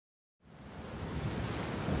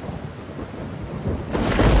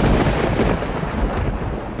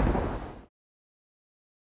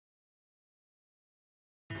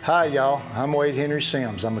Hi y'all, I'm Wade Henry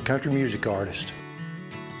Sims. I'm a country music artist.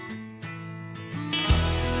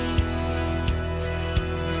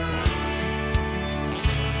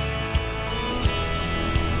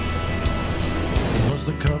 Was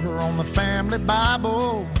the cover on the family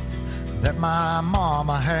Bible that my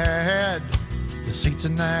mama had. The seats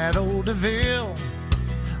in that old DeVille,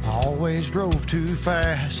 I always drove too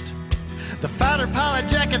fast. The fighter pilot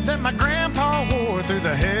jacket that my grandpa wore through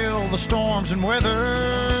the hail, the storms and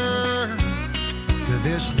weather. To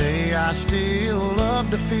this day I still love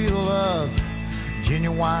the feel of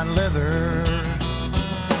genuine leather.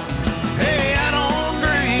 Hey, I don't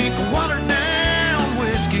drink watered down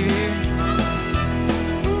whiskey.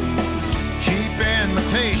 Cheap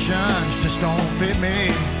imitations just don't fit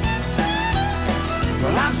me.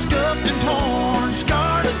 Well, I'm scuffed and torn,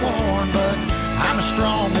 scarred and worn, but I'm as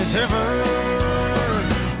strong as ever.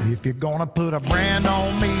 If you're gonna put a brand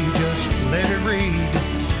on me, just let it read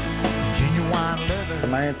genuine leather.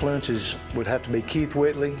 My influences would have to be Keith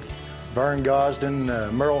Whitley, Vern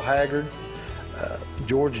Gosdin, Merle Haggard,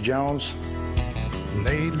 George Jones.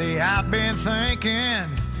 Lately I've been thinking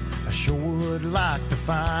I sure would like to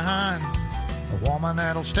find a woman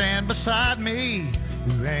that'll stand beside me,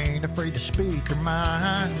 who ain't afraid to speak her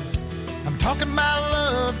mind. I'm talking about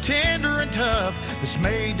love, tender and tough, that's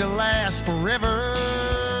made to last forever.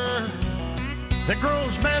 That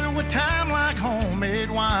grows better with time, like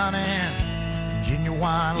homemade wine and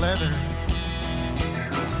genuine leather.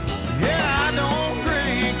 Yeah, I don't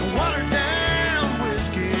drink watered down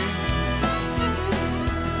whiskey.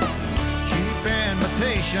 Cheap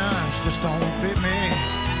imitations just don't fit me.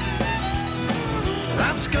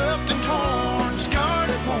 I'm scuffed and torn, scarred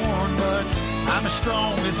and worn, but I'm as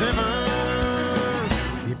strong as ever.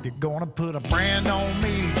 If you're gonna put a brand on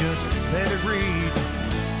me, just let it read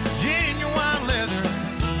genuine leather.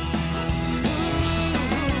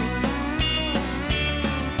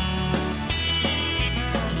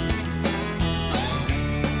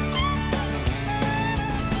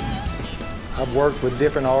 I've worked with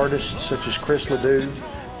different artists such as Chris Ledoux,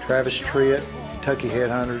 Travis Tritt, Kentucky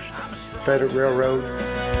Headhunters, Federal Railroad.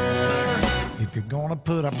 If you're gonna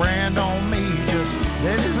put a brand on me, just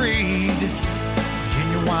let it read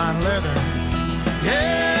genuine leather.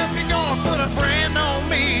 Yeah, if you're gonna put a brand on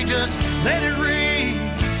me, just let it read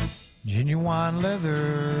genuine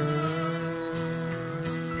leather.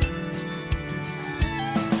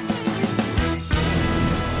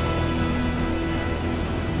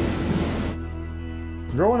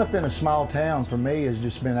 Growing up in a small town for me has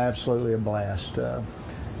just been absolutely a blast.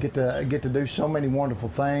 Get to do so many wonderful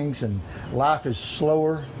things, and life is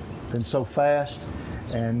slower than so fast.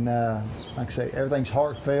 And like I say, everything's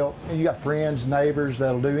heartfelt. You got friends, neighbors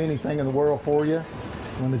that'll do anything in the world for you.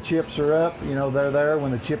 When the chips are up, you know, they're there.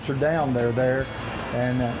 When the chips are down, they're there.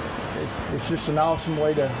 And it's just an awesome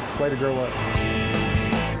way to grow up.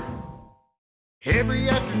 Every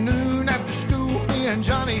afternoon after school, me and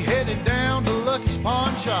Johnny headed down to Lucky's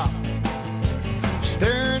pawn shop.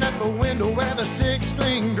 Staring at the window at a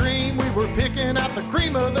six-string dream, we were picking out the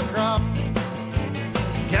cream of the crop.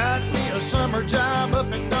 Got me a summer job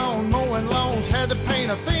up at dawn, mowing lawns, had to paint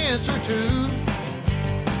a fence or two.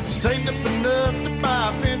 Saved up enough to buy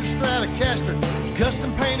a Fender Stratocaster,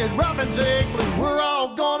 custom painted robin's egg blue. We're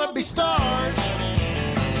all gonna be stars,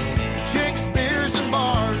 chicks, beers, and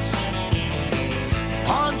bars.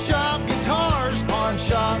 Pawn shop guitars, pawn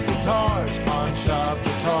shop guitars, pawn shop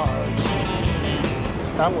guitars.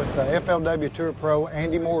 I'm with FLW Tour Pro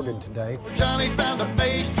Andy Morgan today. Johnny found a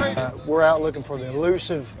bass trader. We're out looking for the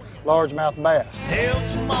elusive largemouth bass. Held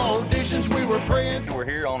some auditions, we were praying. We're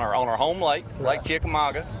here on our home lake, Lake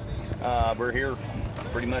Chickamauga. We're here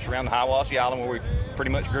pretty much around the Hiwassee Island where we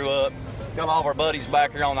pretty much grew up. Got all of our buddies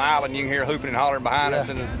back here on the island. You can hear hooping and hollering behind us,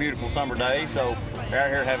 and it's a beautiful summer day. So we're out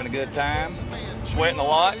here having a good time, sweating a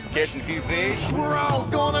lot, catching a few fish. We're all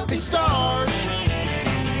gonna be stars,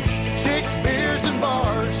 chicks, beers, and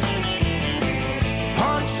bars.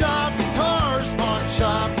 Pawn shop guitars, pawn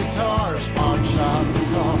shop guitars, pawn shop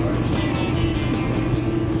guitars.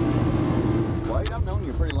 Wade, I've known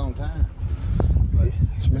you a pretty long time.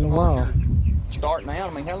 It's been a while. Starting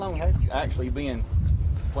out, I mean, how long have you actually been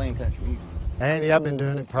playing country music? Andy, I've been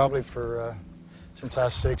doing it probably for since I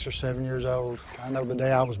was 6 or 7 years old. I know the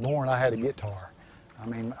day I was born, I had a guitar. I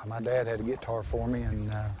mean, my dad had a guitar for me, and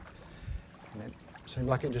it seemed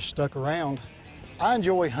like it just stuck around. I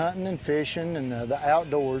enjoy hunting and fishing and the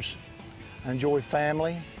outdoors. I enjoy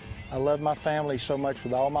family. I love my family so much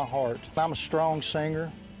with all my heart. I'm a strong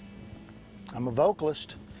singer. I'm a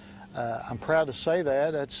vocalist. I'm proud to say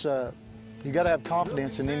that. That's You got to have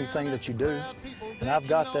confidence in anything that you do, and I've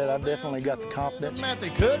got that. I've definitely got the confidence. They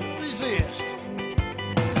couldn't resist.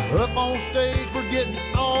 Up on stage, we're getting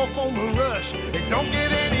off on the rush. It don't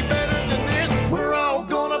get any better than this. We're all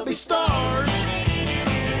gonna be stars.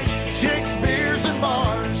 Chicks, beers, and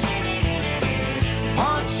bars.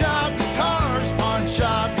 Pawn shop guitars, pawn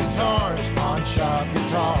shop guitars, pawn shop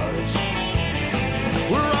guitars.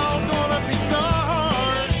 We're all gonna be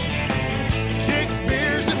stars. Chicks,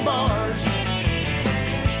 beers, and bars.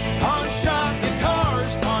 Pawn shop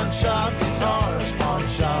guitars, pawn shop guitars, pawn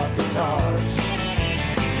shop guitars.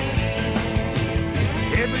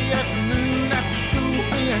 Every afternoon after school,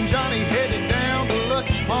 me and Johnny headed down to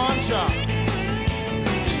Lucky's pawn shop.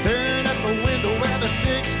 Staring at the window at a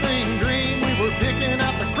 6-string dream, we were picking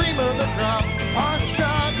out the cream of the crop. Pawn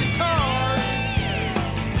shop guitars,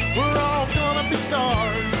 we're all gonna be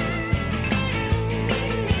stars.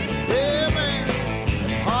 Yeah, man,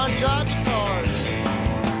 pawn shop guitars.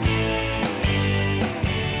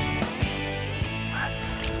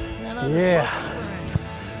 Man, Yeah.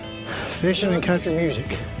 Fishing and country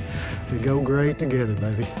music, they go great together,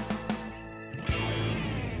 baby.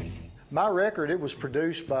 My record, it was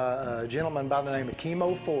produced by a gentleman by the name of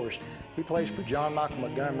Kemo Forrest. He plays for John Michael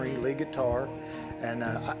Montgomery, lead guitar. And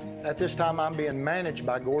at this time, I'm being managed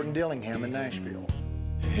by Gordon Dillingham in Nashville.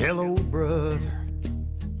 Hello, brother.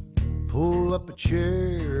 Pull up a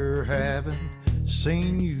chair, haven't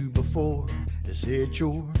seen you before. Is it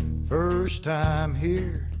your first time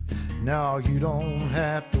here? Now you don't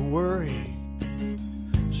have to worry,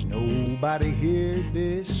 'cause nobody here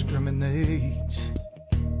discriminates.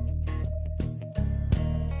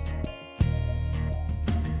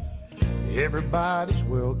 Everybody's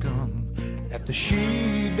welcome at the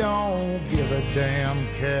She Don't Give a Damn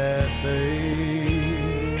Cafe.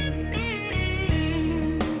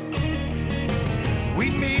 We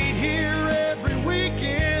meet here every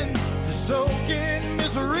weekend to soak in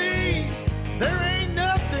misery. There ain't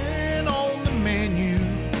nothing on the menu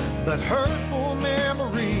but hurtful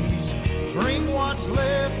memories. Bring what's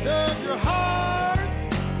left of your heart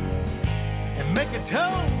and make a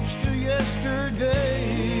toast to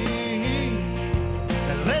yesterday.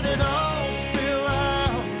 And let it all spill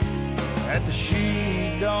out at the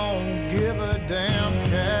She Don't Give a Damn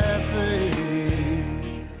Cafe.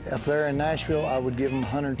 Up there in Nashville, I would give them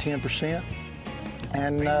 110%.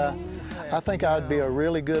 And I think I would be a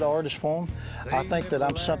really good artist for them. I think that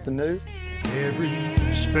I'm something new. Every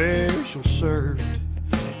special served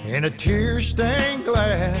in a tear-stained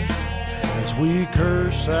glass as we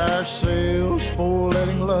curse ourselves for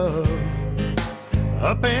letting love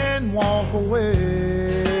up and walk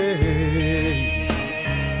away.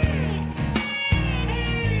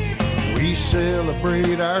 We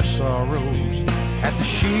celebrate our sorrows at the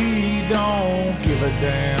She Don't Give a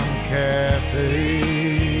Damn Cafe.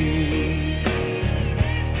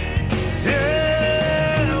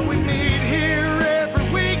 Yeah, we meet here every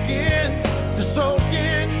weekend to soak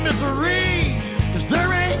in misery, 'cause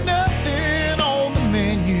there ain't nothing on the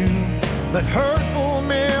menu but hurtful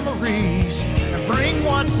memories. And bring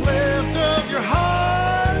what's left of your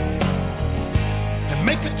heart and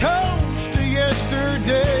make a toast to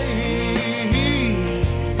yesterday.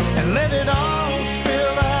 And let it all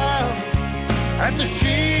spill out at the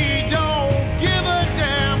She Don't Give a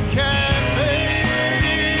Damn Cafe.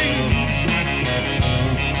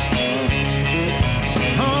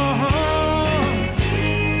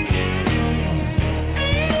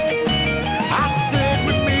 I said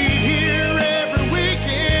we meet here every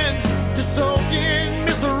weekend to soak in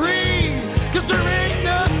misery, 'cause there ain't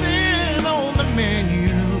nothing on the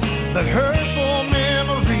menu but hurtful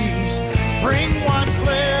memories. Bring what's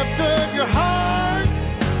left of your heart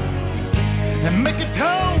and make a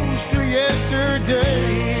toast to yesterday.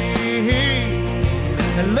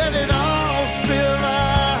 And let it all spill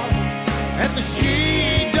out at the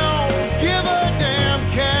She Don't Give a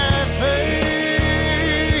Damn Cafe.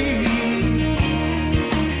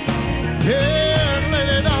 Yeah, let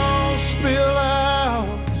it all spill out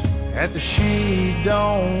at the She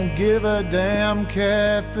Don't Give a Damn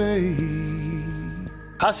Cafe.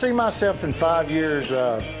 I see myself in 5 years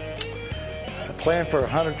playing for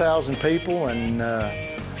 100,000 people and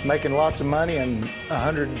making lots of money and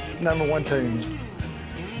 100 #1 tunes.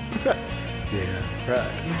 Yeah,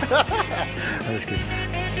 right. That's good.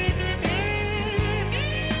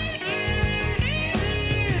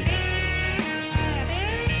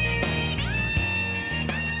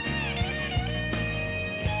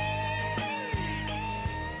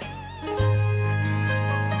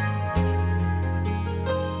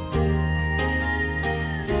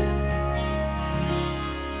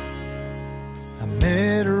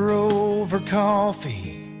 Met her over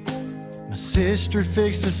coffee. My sister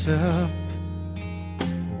fixed us up.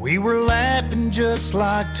 We were laughing just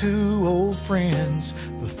like two old friends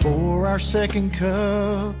before our second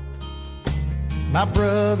cup. My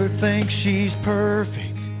brother thinks she's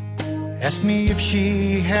perfect. Asked me if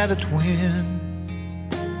she had a twin.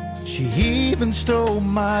 She even stole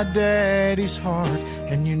my daddy's heart,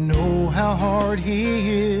 and you know how hard he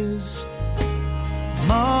is.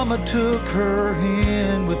 Mama took her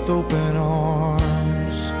in with open arms.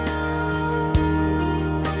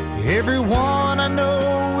 Everyone I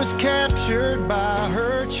know was captured by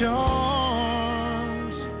her charm.